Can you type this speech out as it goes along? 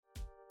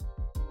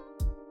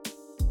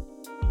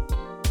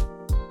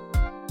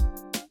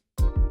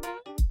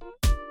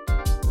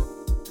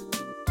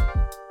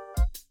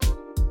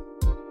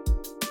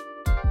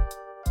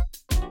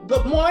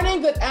Good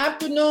morning, good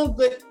afternoon,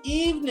 good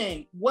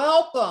evening.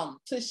 Welcome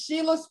to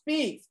Sheila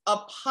Speaks, a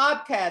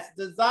podcast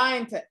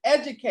designed to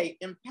educate,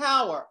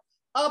 empower,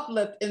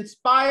 uplift,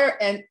 inspire,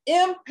 and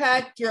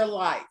impact your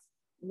life.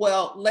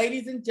 Well,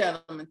 ladies and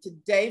gentlemen,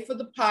 today for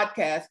the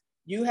podcast,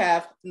 you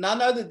have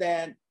none other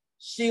than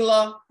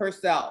Sheila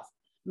herself.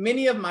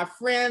 Many of my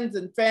friends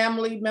and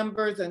family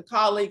members and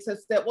colleagues have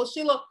said, well,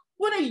 Sheila,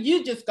 when are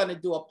you just going to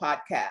do a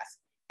podcast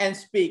and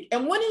speak?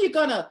 And when are you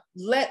going to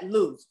let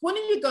loose? When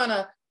are you going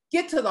to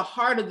get to the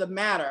heart of the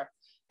matter?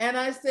 And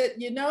I said,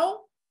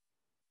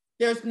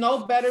 there's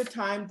no better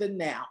time than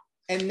now.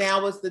 And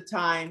now is the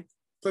time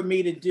for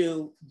me to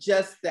do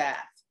just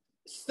that.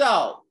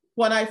 So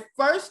when I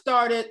first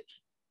started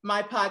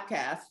my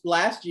podcast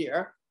last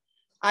year,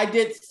 I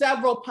did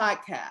several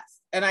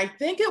podcasts. And I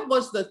think it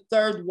was the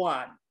third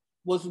one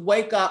was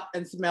Wake Up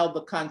and Smell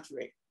the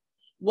Country.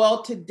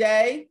 Well,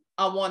 today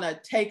I want to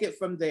take it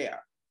from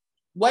there.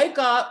 Wake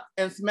Up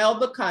and Smell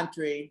the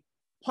Country,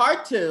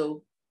 Part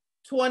 2,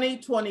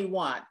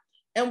 2021.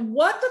 And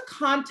what the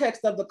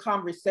context of the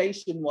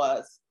conversation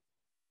was,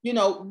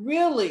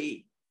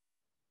 really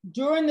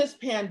during this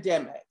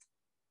pandemic,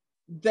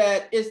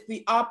 that is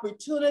the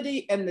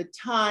opportunity and the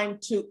time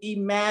to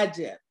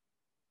imagine,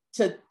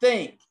 to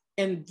think,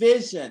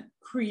 envision,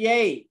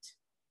 create,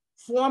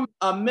 form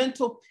a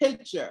mental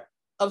picture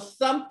of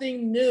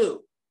something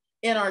new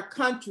in our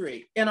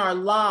country, in our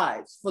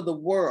lives, for the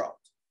world.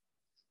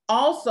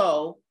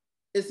 Also,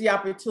 is the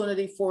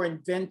opportunity for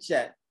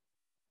invention,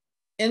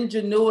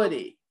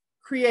 ingenuity,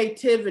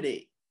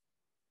 creativity,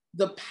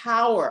 the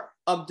power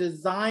of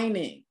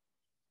designing,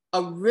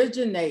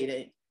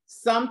 originating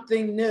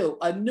something new,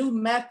 a new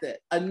method,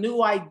 a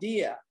new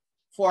idea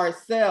for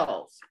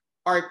ourselves,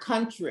 our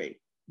country,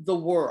 the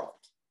world,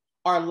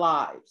 our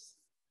lives.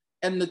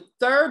 And the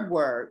third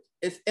word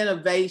is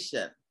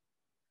innovation,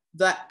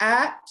 the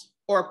act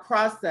or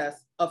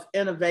process of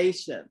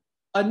innovation,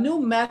 a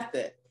new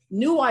method,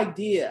 new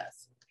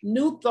ideas,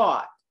 new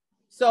thought.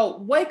 So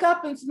wake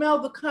up and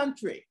smell the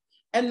country.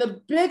 And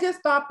the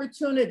biggest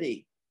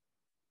opportunity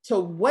to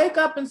wake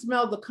up and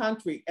smell the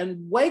country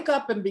and wake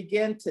up and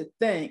begin to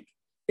think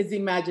is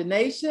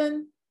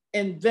imagination,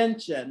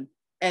 invention,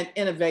 and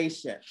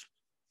innovation.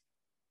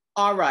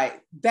 All right,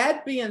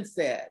 that being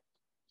said,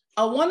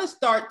 I want to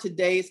start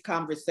today's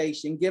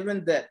conversation,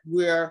 given that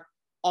we're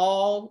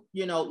all,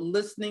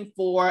 listening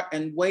for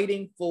and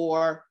waiting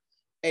for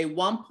a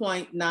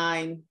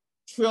 $1.9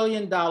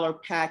 trillion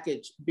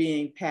package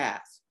being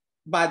passed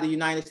by the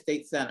United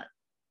States Senate.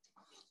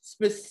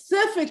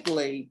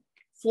 Specifically,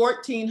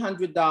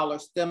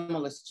 $1,400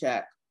 stimulus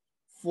check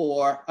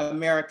for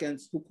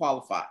Americans who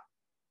qualify.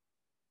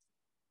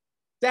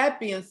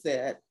 That being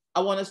said, I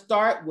want to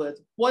start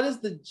with what is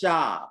the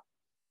job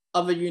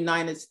of a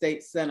United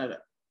States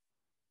Senator?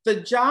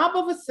 The job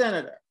of a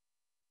senator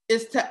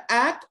is to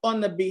act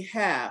on the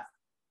behalf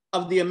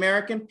of the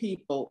American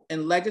people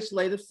in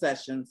legislative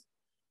sessions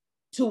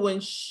to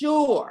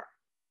ensure,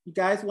 you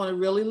guys want to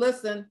really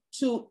listen,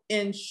 to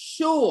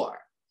ensure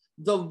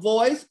the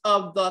voice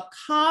of the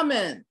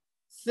common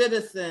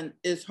citizen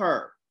is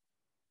heard.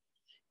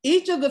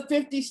 Each of the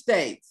 50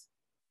 states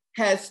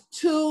has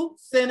 2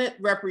 Senate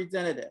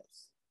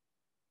representatives,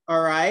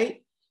 all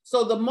right?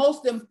 So the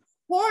most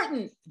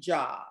important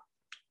job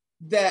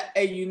that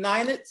a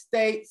United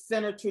States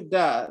senator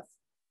does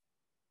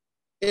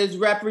is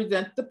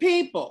represent the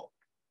people.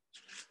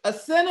 A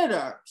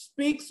senator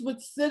speaks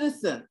with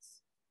citizens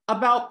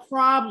about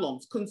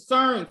problems,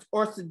 concerns,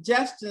 or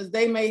suggestions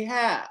they may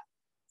have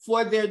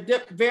for their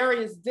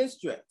various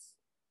districts.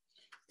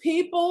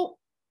 People,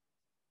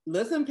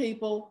 listen,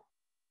 people,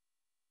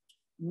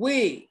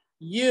 we,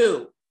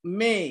 you,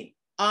 me,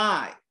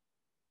 I,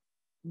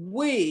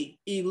 we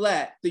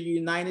elect the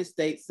United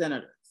States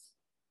senators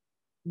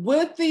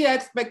with the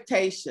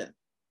expectation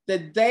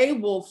that they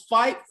will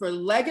fight for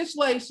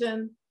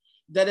legislation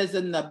that is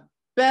in the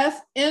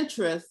best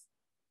interest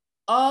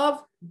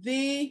of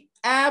the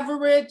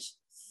average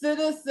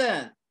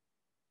citizen.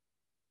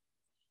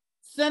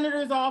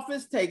 Senator's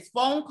office takes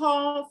phone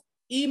calls,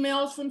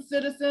 emails from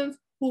citizens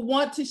who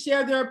want to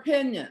share their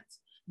opinions,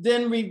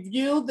 then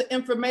review the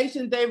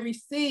information they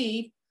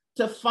receive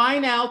to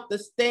find out the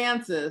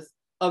stances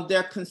of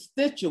their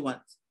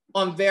constituents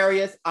on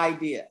various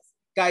ideas.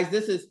 Guys,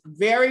 this is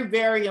very,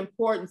 very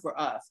important for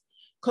us,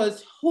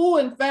 because who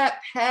in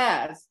fact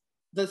has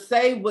the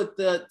say with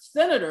the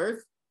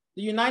senators,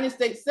 the United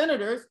States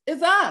senators,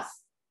 is us.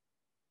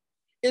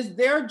 It's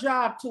their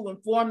job to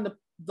inform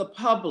the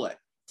public,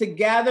 to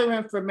gather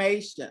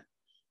information.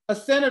 A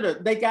senator,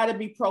 they got to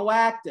be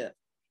proactive.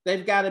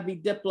 They've got to be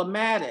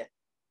diplomatic.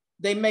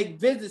 They make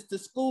visits to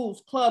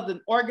schools, clubs,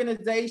 and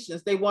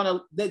organizations they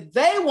want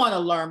to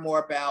learn more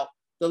about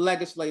the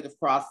legislative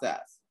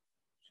process.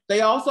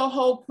 They also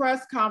hold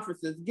press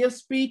conferences, give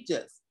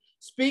speeches,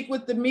 speak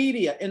with the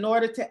media in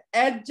order to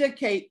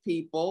educate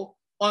people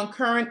on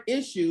current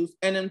issues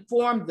and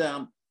inform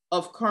them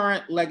of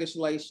current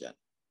legislation.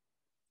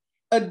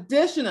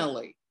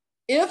 Additionally,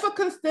 if a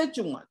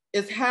constituent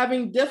is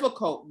having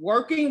difficulty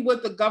working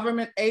with the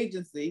government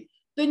agency,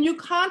 then you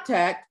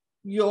contact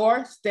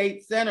your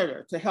state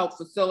senator to help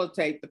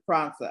facilitate the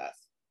process.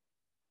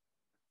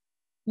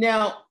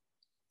 Now,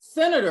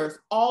 senators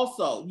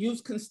also use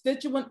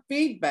constituent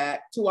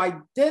feedback to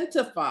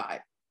identify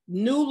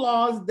new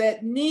laws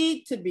that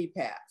need to be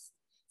passed.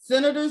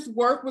 Senators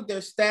work with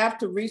their staff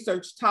to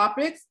research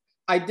topics,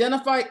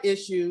 identify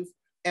issues,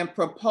 and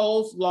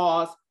propose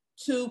laws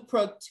to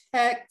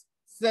protect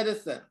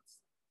citizens.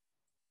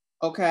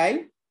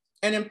 Okay?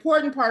 An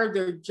important part of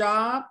their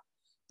job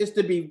is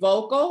to be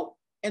vocal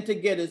and to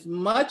get as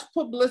much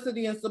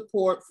publicity and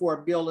support for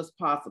a bill as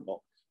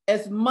possible.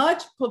 As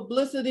much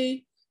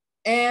publicity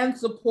and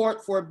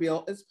support for a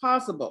bill as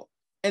possible.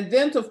 And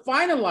then to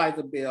finalize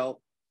a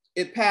bill,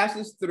 it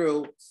passes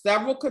through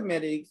several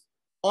committees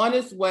on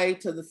its way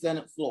to the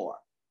Senate floor.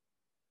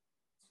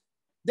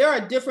 There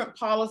are different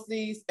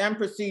policies and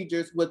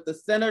procedures with the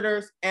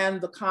senators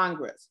and the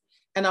Congress.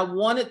 And I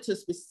wanted to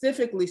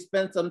specifically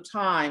spend some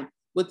time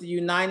with the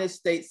United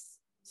States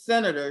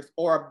senators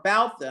or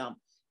about them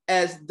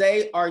as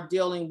they are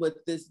dealing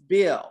with this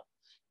bill.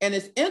 And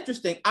it's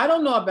interesting, I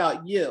don't know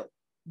about you,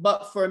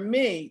 but for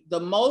me, the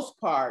most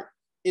part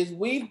is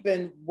we've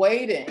been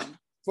waiting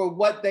for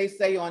what they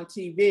say on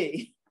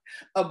TV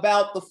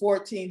about the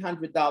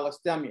 $1,400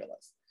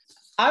 stimulus.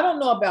 I don't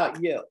know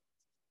about you,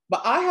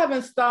 but I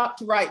haven't stopped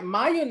to write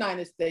my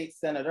United States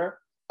senator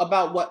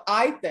about what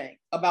I think,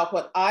 about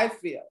what I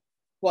feel,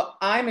 what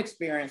I'm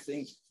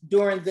experiencing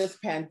during this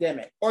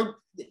pandemic. Or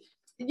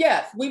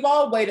yes, we've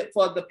all waited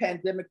for the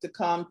pandemic to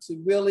come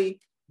to really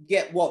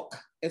get woke,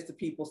 as the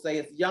people say,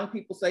 as young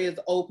people say, as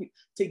old people,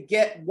 to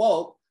get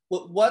woke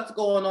with what's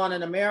going on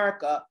in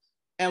America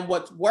and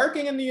what's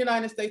working in the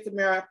United States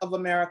of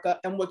America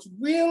and what's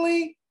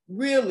really,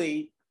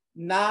 really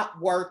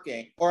not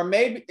working. Or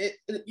maybe,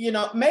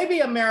 maybe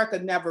America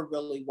never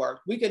really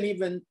worked. We can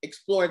even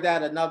explore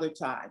that another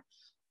time.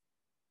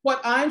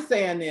 What I'm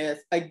saying is,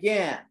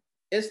 again,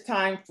 it's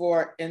time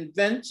for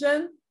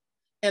invention,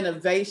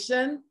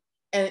 innovation,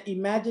 and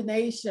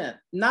imagination,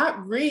 not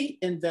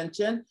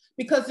reinvention,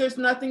 because there's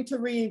nothing to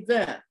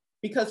reinvent.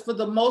 Because for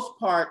the most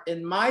part,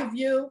 in my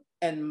view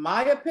and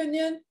my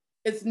opinion,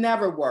 it's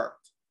never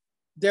worked.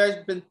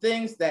 There's been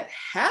things that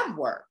have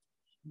worked,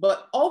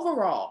 but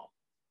overall,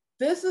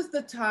 this is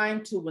the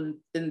time to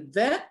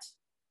invent,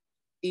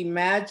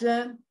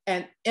 imagine,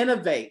 and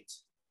innovate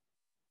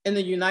in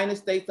the United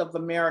States of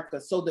America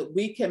so that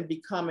we can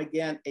become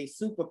again a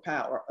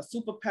superpower. A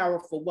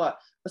superpower for what?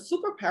 A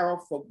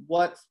superpower for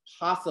what's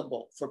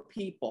possible for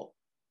people,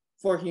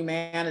 for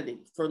humanity,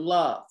 for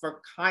love, for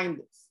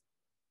kindness,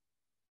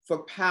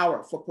 for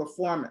power, for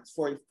performance,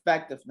 for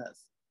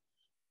effectiveness.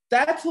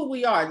 That's who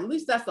we are. At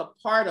least that's a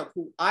part of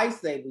who I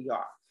say we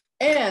are.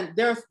 And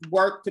there's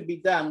work to be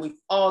done. We've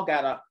all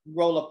got to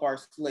roll up our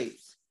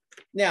sleeves.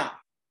 Now,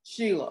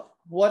 Sheila,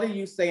 what are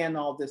you saying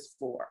all this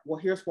for?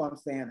 Well, here's what I'm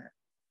saying it.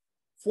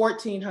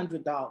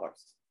 $1,400.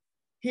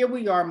 Here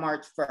we are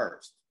March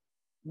 1st.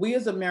 We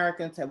as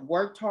Americans have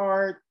worked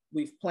hard,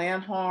 we've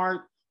planned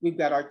hard, we've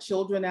got our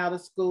children out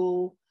of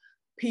school.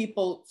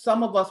 People,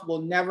 some of us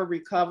will never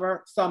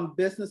recover, some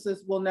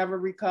businesses will never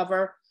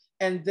recover.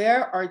 And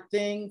there are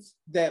things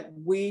that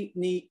we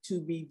need to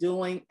be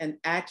doing and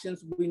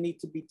actions we need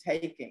to be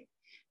taking.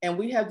 And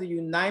we have the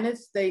United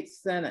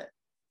States Senate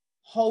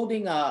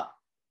holding up,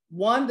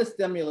 one, the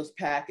stimulus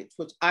package,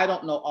 which I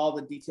don't know all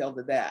the details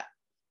of that,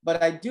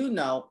 but I do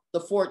know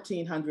the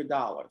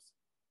 $1,400.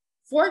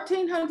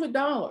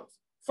 $1,400.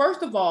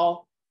 First of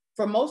all,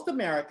 for most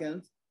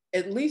Americans,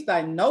 at least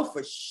I know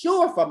for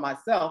sure for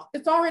myself,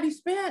 it's already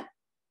spent.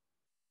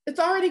 It's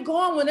already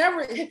gone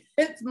whenever it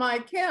hits my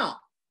account.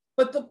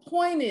 But the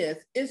point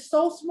is, it's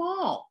so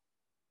small.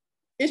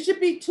 It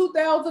should be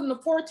 $2,000 to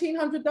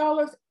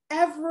 $1,400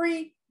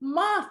 every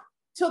month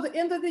till the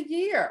end of the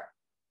year.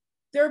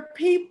 There are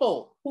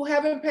people who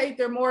haven't paid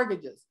their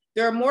mortgages.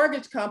 There are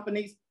mortgage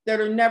companies that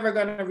are never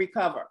going to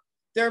recover.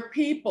 There are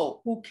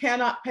people who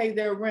cannot pay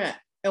their rent.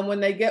 And when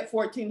they get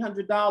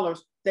 $1,400,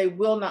 they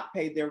will not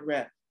pay their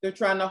rent. They're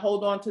trying to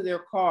hold on to their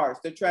cars.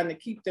 They're trying to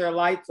keep their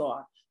lights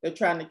on. They're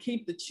trying to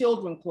keep the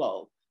children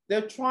clothed.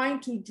 They're trying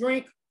to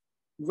drink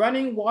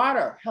running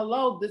water.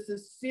 Hello, this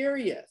is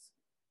serious.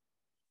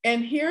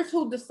 And here's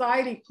who's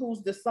deciding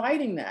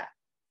that.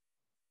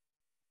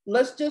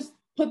 Let's just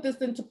put this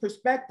into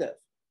perspective.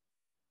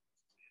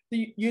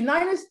 The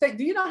United States,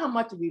 do you know how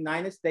much the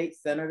United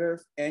States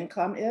Senator's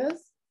income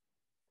is?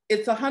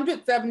 It's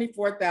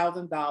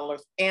 $174,000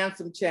 and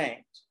some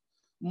change,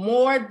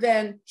 more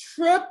than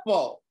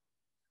triple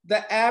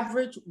the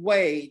average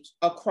wage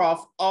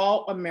across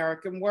all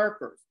American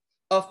workers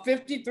of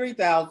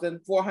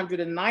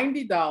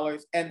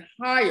 $53,490 and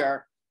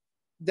higher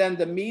than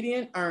the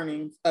median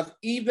earnings of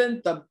even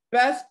the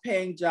best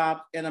paying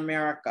jobs in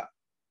America.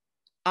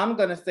 I'm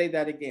going to say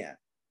that again.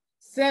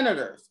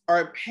 Senators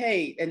are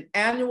paid an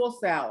annual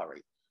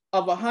salary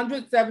of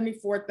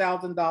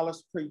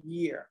 $174,000 per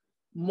year,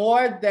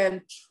 more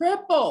than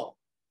triple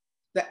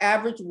the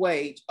average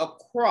wage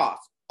across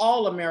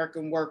all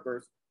American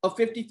workers of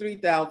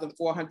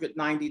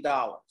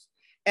 $53,490,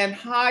 and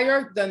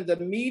higher than the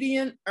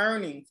median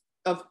earnings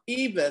of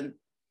even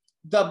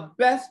the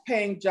best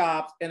paying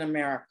jobs in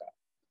America.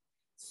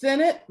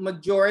 Senate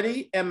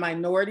majority and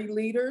minority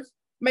leaders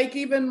make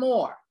even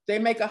more. They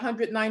make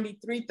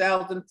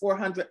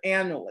 $193,400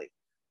 annually.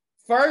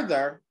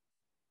 Further,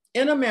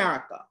 in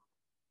America,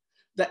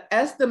 the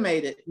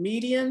estimated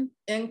median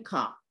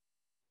income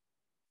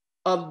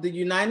of the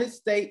United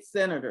States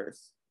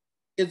senators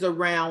is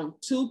around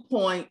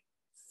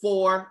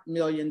 $2.4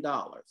 million.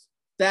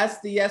 That's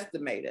the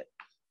estimated.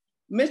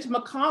 Mitch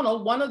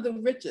McConnell, one of the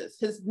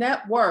richest, his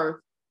net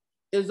worth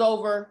is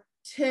over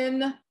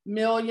 $10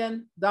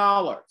 million.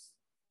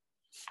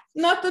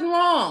 Nothing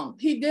wrong.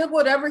 He did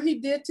whatever he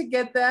did to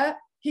get that.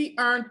 He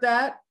earned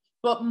that.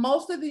 But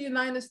most of the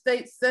United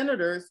States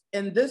senators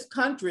in this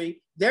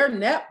country, their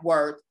net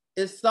worth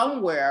is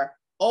somewhere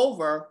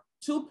over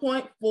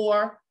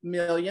 $2.4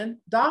 million.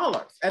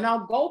 And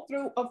I'll go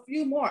through a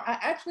few more. I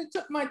actually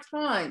took my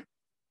time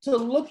to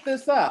look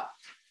this up.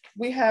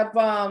 We have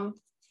Jim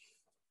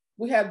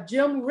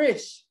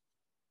Risch,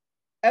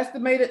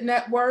 estimated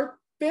net worth,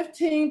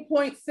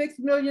 $15.6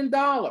 million.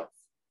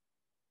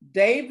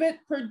 David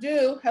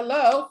Perdue,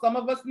 hello, some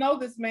of us know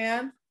this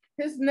man,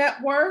 his net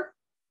worth,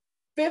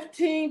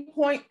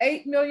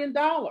 $15.8 million.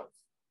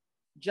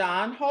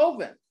 John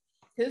Hoeven,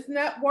 his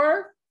net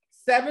worth,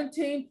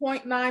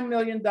 $17.9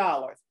 million.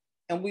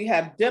 And we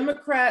have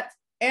Democrats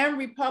and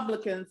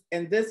Republicans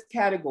in this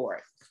category.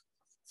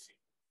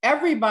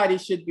 Everybody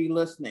should be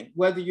listening,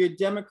 whether you're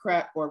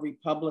Democrat or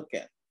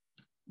Republican.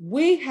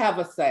 We have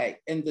a say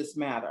in this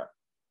matter.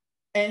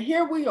 And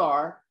here we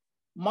are,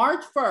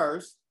 March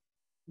 1st,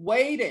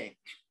 waiting,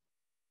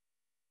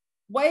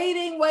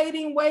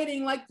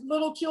 like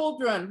little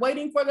children,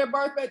 waiting for their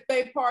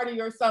birthday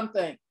party or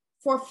something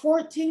for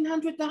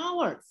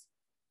 $1,400.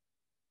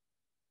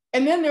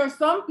 And then there are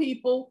some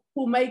people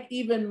who make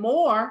even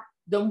more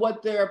than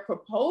what they're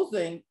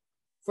proposing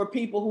for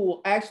people who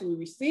will actually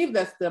receive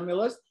that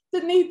stimulus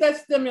that need that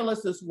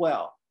stimulus as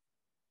well.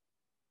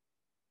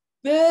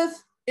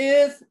 This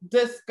is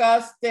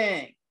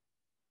disgusting.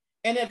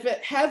 And if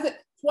it hasn't,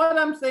 what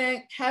I'm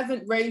saying,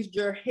 hasn't raised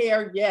your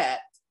hair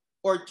yet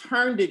or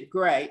turned it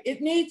gray,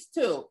 it needs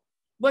to.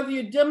 Whether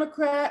you're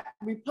Democrat,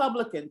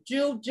 Republican,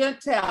 Jew,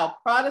 Gentile,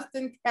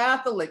 Protestant,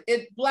 Catholic,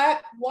 it's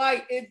black,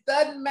 white, it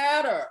doesn't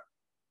matter.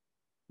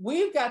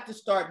 We've got to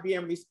start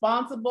being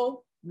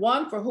responsible,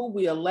 one, for who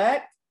we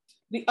elect.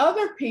 The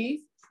other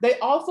piece, they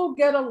also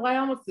get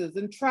allowances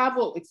and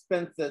travel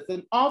expenses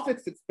and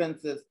office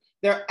expenses.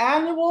 Their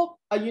annual,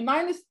 a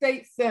United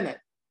States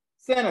senator,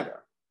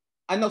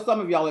 I know some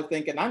of y'all are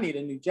thinking, I need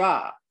a new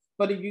job,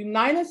 but a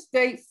United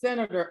States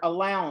senator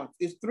allowance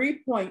is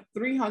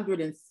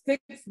 $3.306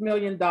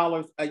 million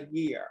a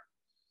year.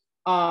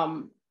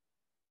 While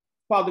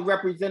the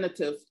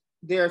representatives,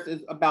 theirs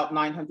is about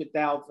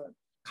 900,000.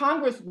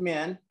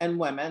 Congressmen and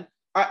women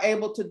are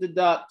able to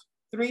deduct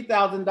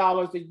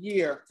 $3,000 a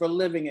year for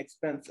living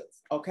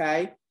expenses,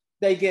 okay?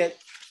 They get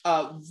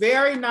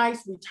very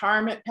nice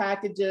retirement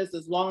packages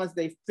as long as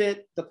they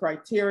fit the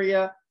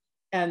criteria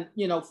and,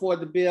 you know, for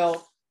the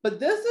bill. But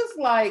this is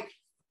like,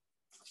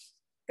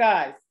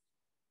 guys,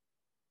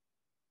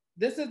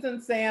 this is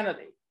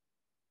insanity.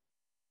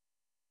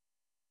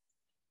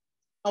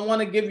 I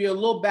want to give you a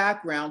little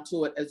background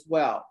to it as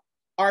well.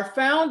 Our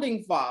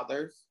founding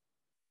fathers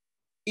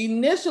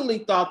initially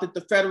thought that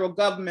the federal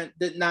government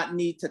did not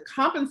need to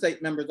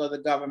compensate members of the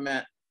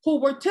government who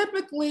were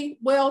typically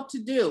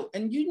well-to-do.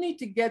 And you need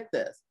to get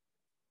this.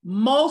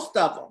 Most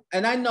of them,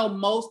 and I know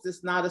most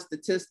is not a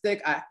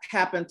statistic. I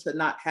happen to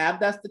not have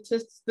that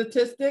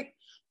statistic,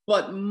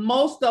 but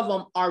most of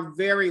them are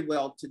very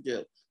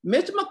well-to-do.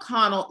 Mitch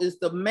McConnell is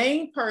the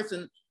main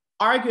person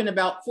arguing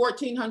about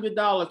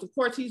 $1,400. Of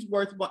course, he's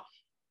worth more.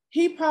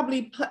 He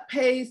probably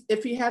pays,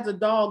 if he has a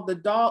dog, the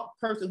dog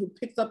person who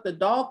picks up the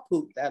dog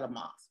poop at a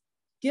month.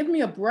 Give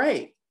me a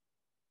break.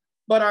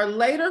 But our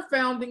later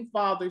founding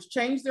fathers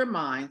changed their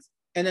minds,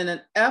 and in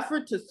an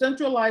effort to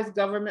centralize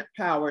government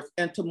powers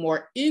and to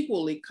more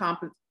equally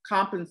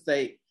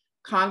compensate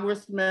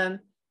congressmen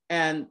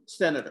and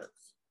senators.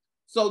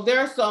 So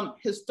there's some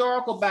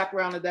historical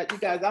background of that. You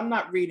guys, I'm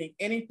not reading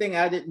anything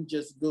I didn't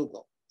just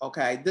Google,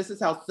 okay? This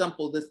is how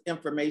simple this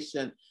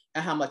information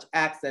and how much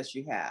access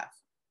you have.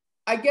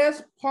 I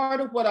guess part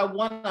of what I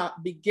wanna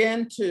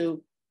begin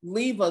to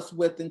leave us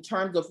with in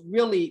terms of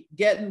really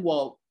getting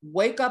woke,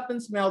 wake up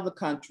and smell the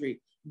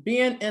country,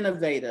 being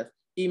innovative,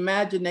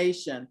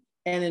 imagination,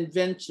 and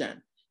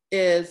invention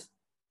is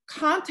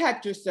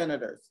contact your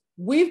senators.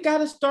 We've got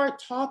to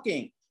start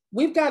talking.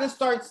 We've got to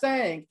start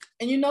saying,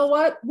 and you know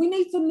what? We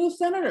need some new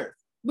senators.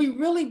 We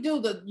really do.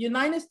 The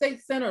United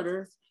States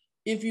senators,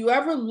 if you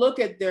ever look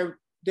at their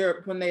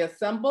when they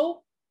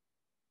assemble,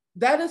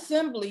 that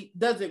assembly,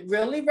 does it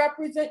really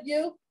represent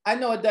you? I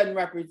know it doesn't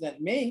represent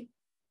me.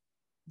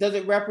 Does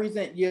it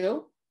represent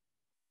you?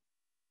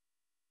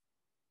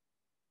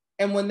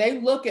 And when they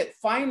look at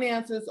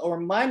finances or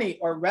money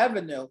or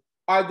revenue,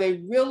 are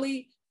they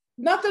really,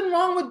 nothing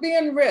wrong with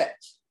being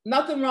rich,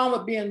 nothing wrong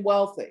with being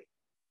wealthy.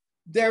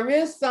 There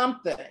is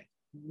something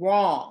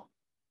wrong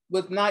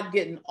with not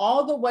getting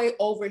all the way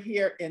over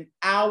here in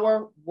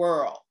our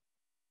world.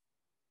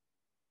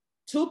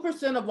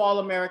 2% of all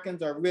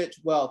Americans are rich,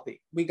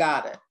 wealthy. We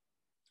got it.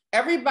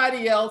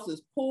 Everybody else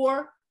is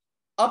poor,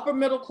 upper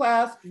middle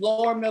class,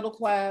 lower middle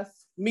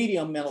class,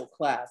 medium middle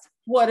class,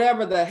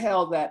 whatever the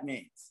hell that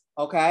means,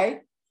 okay?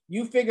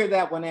 You figure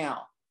that one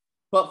out.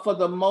 But for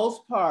the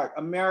most part,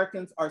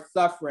 Americans are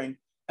suffering.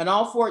 And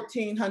all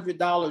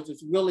 $1,400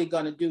 is really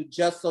going to do,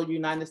 just so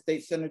United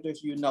States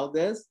senators, you know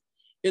this,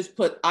 is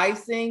put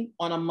icing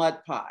on a mud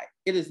pie.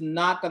 It is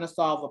not going to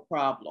solve a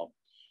problem.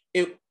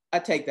 I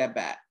take that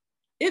back.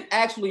 It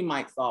actually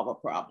might solve a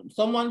problem.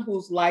 Someone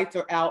whose lights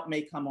are out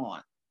may come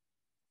on.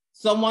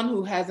 Someone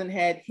who hasn't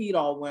had heat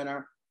all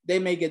winter, they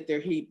may get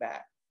their heat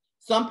back.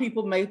 Some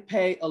people may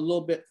pay a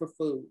little bit for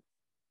food.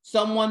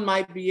 Someone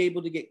might be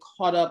able to get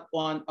caught up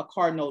on a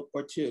car note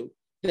or two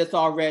that's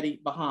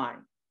already behind.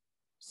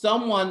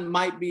 Someone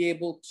might be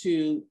able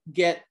to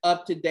get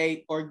up to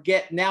date or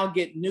get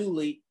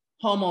newly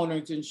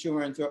homeowners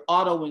insurance or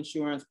auto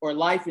insurance or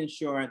life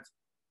insurance,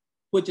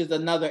 which is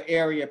another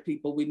area,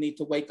 people, we need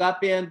to wake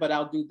up in, but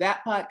I'll do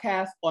that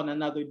podcast on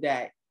another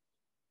day.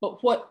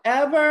 But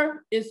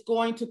whatever is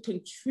going to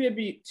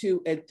contribute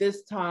to at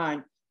this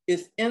time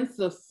is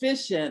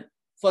insufficient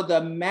for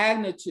the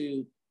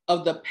magnitude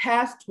of the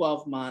past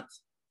 12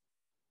 months.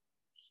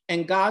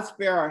 And God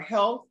spare our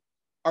health,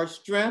 our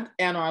strength,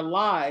 and our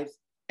lives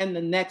in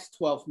the next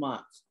 12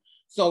 months.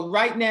 So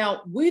right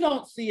now, we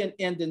don't see an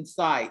end in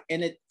sight.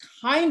 And it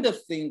kind of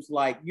seems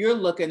like you're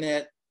looking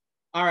at,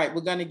 all right,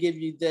 we're going to give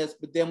you this,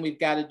 but then we've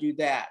got to do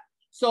that.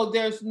 So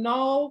there's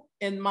no,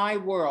 in my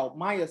world,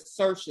 my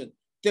assertion,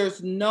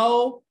 there's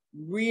no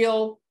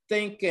real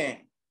thinking.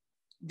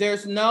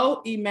 There's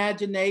no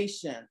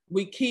imagination.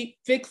 We keep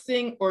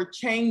fixing or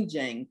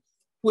changing,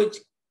 which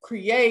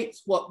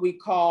creates what we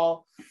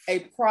call a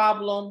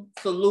problem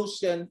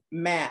solution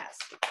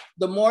mask.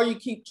 The more you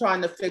keep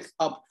trying to fix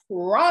a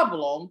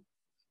problem,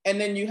 and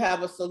then you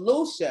have a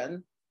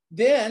solution,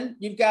 then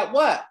you've got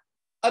what?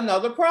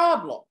 Another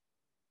problem.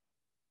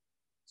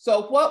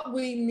 So what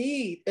we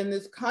need in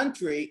this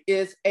country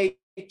is a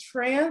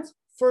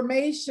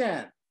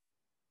transformation.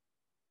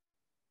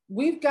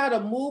 We've got to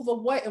move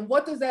away. And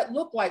what does that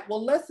look like?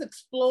 Well, let's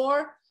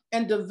explore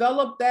and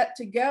develop that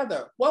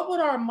together. What would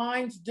our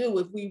minds do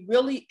if we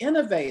really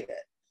innovated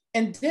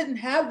and didn't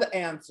have the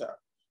answer?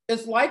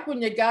 It's like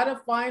when you got to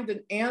find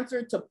an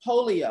answer to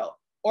polio,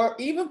 or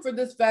even for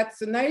this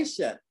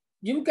vaccination,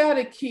 you got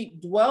to keep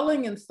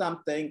dwelling in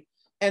something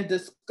and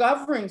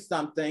discovering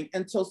something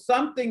until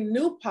something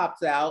new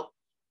pops out.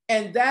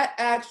 And that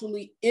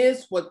actually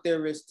is what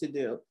there is to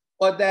do,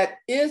 or that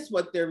is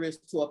what there is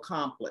to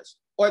accomplish,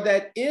 or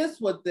that is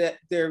what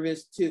there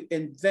is to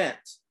invent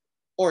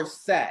or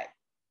say.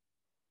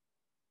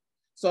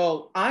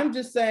 So I'm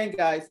just saying,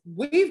 guys,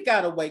 we've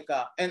got to wake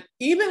up. And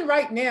even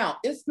right now,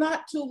 it's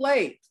not too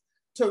late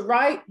to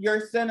write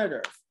your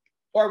senators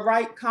or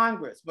write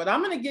Congress. But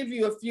I'm going to give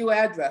you a few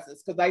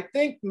addresses because I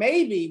think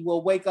maybe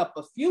we'll wake up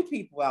a few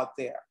people out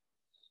there.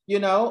 You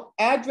know,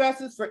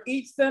 addresses for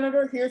each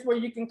senator, here's where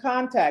you can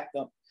contact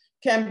them,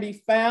 can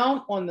be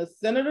found on the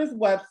senator's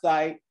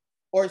website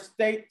or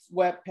state's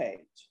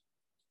webpage.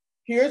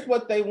 Here's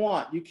what they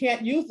want. You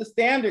can't use the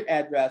standard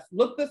address.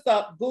 Look this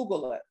up,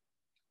 Google it.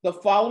 The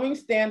following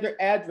standard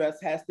address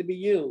has to be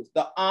used: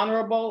 the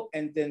Honorable,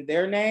 and then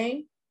their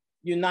name,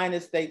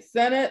 United States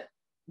Senate,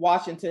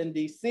 Washington,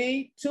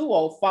 D.C.,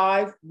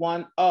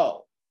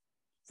 20510.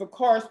 For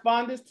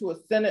correspondence to a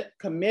Senate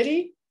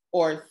committee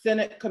or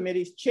Senate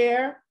committee's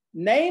chair,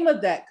 name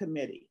of that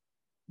committee,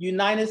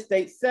 United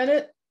States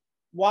Senate,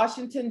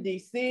 Washington,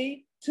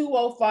 D.C.,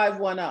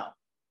 20510.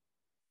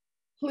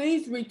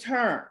 Please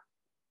return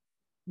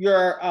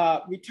your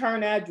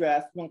return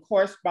address when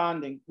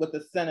corresponding with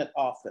the Senate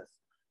office.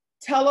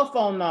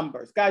 Telephone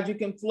numbers. Guys, you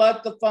can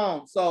flood the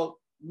phone. So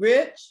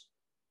rich,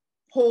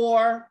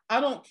 poor,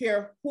 I don't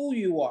care who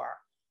you are.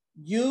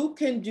 You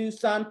can do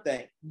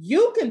something.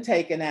 You can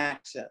take an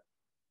action.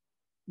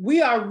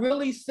 We are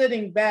really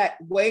sitting back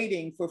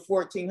waiting for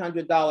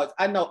 $1,400.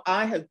 I know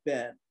I have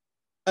been,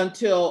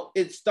 until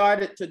it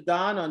started to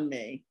dawn on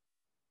me.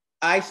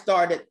 I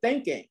started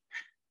thinking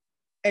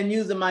and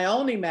using my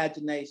own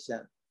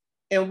imagination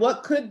and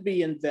what could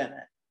be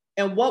invented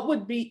and what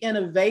would be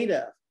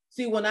innovative.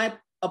 See, when I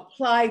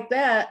applied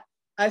that,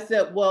 I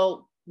said,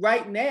 well,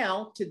 right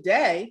now,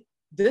 today,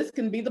 this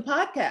can be the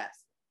podcast.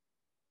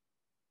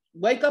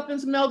 Wake up and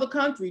smell the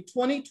country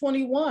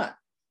 2021.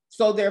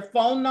 So their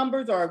phone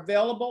numbers are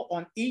available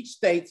on each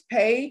state's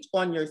page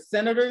on your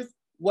senator's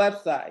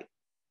website.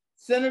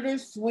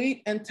 Senator's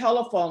suite and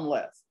telephone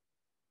list.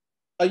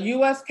 A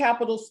U.S.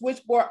 Capitol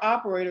switchboard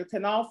operator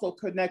can also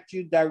connect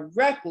you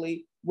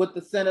directly with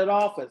the Senate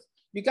office.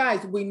 You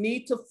guys, we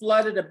need to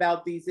flood it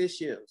about these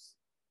issues.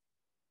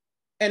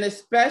 And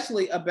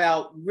especially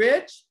about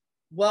rich,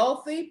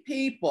 wealthy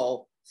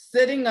people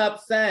sitting up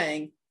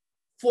saying,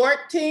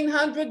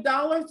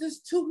 $1,400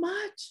 is too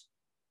much.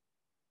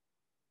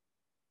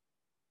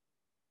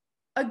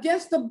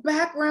 Against the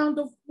background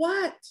of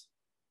what?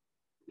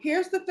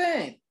 Here's the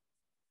thing.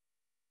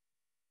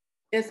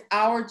 It's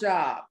our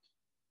job,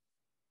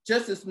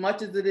 just as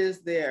much as it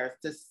is theirs,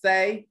 to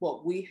say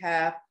what we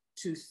have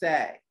to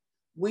say.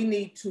 We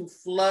need to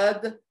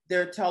flood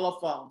their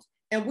telephones.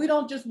 And we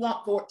don't just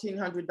want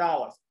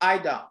 $1,400. I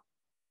don't.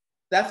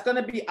 That's going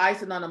to be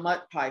icing on a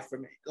mud pie for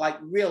me. Like,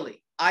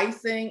 really,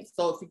 icing.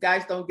 So if you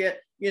guys don't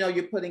get,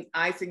 you're putting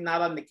icing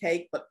not on the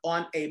cake, but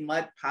on a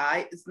mud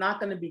pie, it's not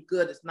going to be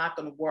good. It's not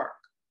going to work.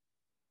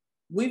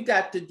 We've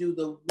got to do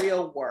the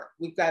real work.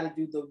 We've got to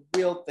do the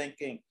real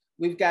thinking.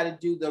 We've got to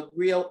do the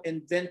real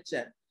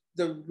invention,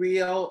 the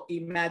real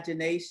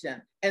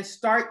imagination, and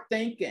start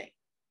thinking.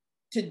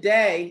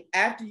 Today,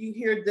 after you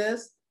hear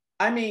this,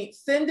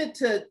 send it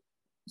to,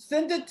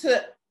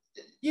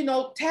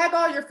 tag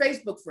all your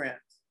Facebook friends.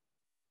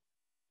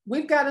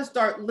 We've got to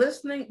start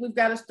listening. We've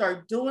got to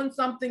start doing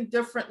something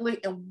differently,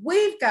 and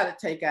we've got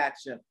to take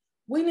action.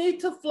 We need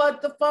to flood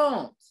the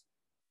phones.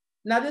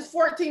 Now, this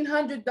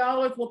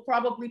 $1,400 will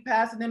probably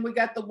pass, and then we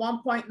got the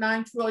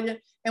 $1.9 trillion,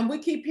 and we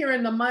keep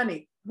hearing the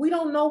money. We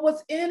don't know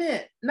what's in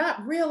it,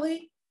 not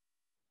really.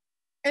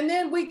 And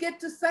then we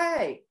get to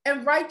say,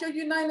 and write your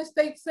United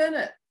States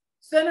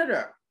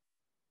Senator,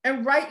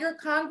 and write your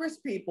Congress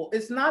people.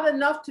 It's not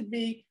enough to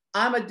be,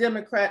 I'm a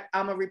Democrat,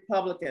 I'm a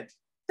Republican.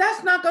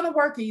 That's not going to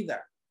work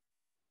either.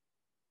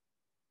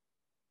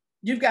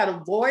 You've got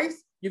a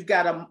voice, you've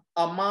got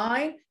a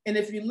mind, and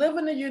if you live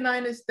in the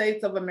United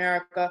States of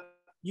America,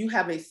 you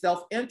have a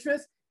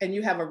self-interest and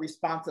you have a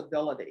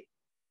responsibility.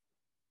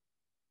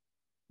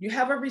 You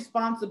have a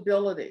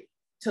responsibility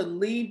to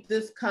leave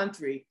this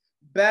country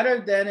better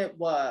than it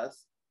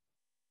was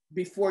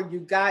before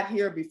you got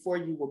here, before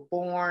you were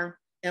born,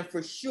 and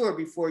for sure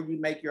before you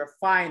make your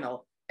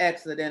final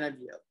exit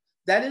interview.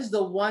 That is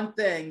the one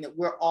thing that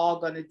we're all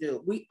going to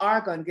do. We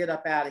are going to get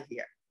up out of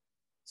here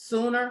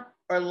sooner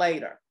or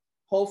later.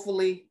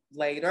 Hopefully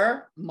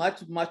later,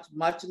 much, much,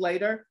 much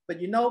later. But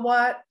you know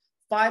what?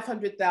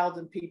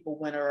 500,000 people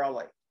went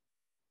early.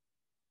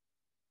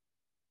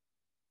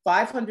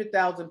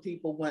 500,000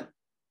 people went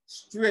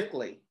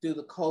strictly due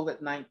to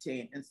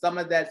COVID-19. And some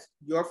of that's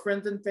your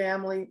friends and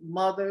family,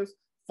 mothers,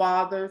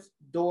 fathers,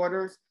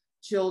 daughters,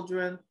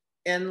 children,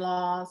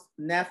 in-laws,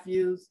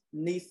 nephews,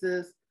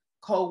 nieces,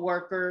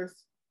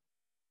 co-workers.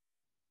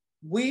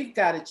 We've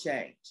got to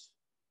change.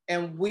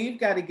 And we've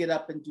got to get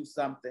up and do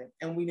something.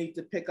 And we need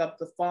to pick up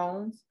the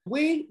phones.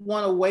 We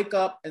want to wake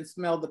up and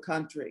smell the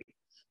country.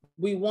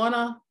 We want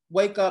to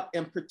wake up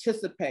and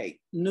participate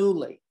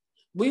newly.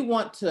 We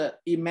want to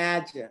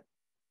imagine,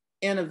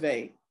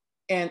 innovate,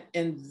 and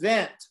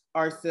invent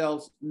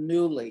ourselves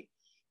newly.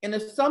 And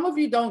if some of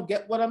you don't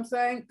get what I'm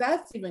saying,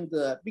 that's even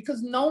good,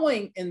 because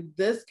knowing in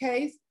this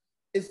case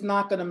is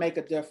not going to make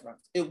a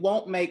difference. It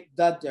won't make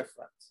the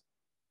difference.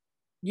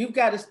 You've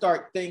got to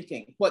start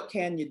thinking, what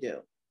can you do?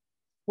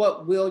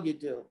 What will you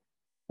do?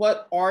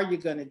 What are you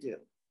going to do?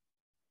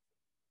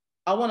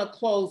 I want to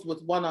close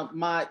with one of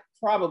my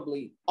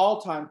probably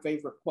all-time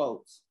favorite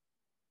quotes.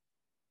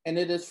 And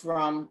it is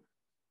from,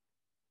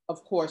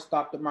 of course,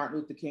 Dr. Martin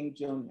Luther King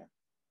Jr.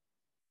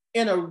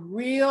 In a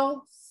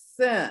real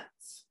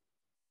sense,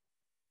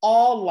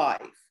 all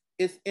life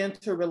is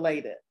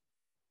interrelated.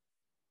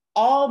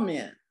 All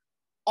men,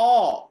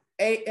 all,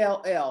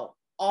 A-L-L,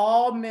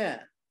 all men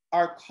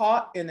are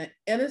caught in an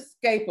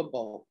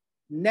inescapable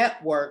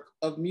network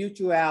of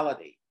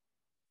mutuality,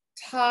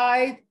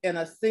 tied in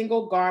a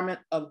single garment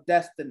of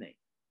destiny.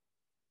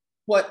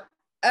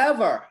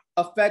 Whatever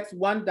affects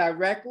one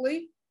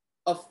directly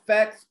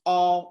affects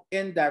all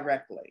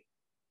indirectly.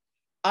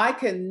 I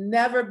can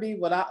never be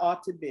what I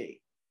ought to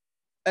be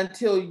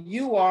until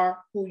you are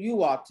who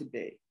you ought to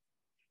be.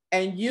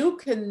 And you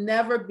can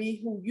never be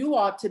who you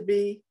ought to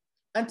be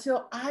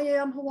until I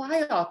am who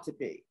I ought to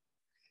be.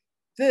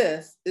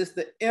 This is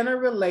the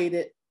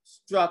interrelated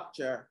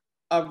structure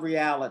of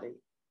reality.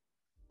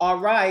 All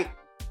right,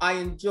 I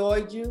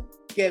enjoyed you.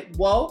 Get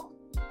woke.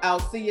 I'll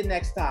see you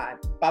next time.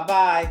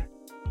 Bye-bye.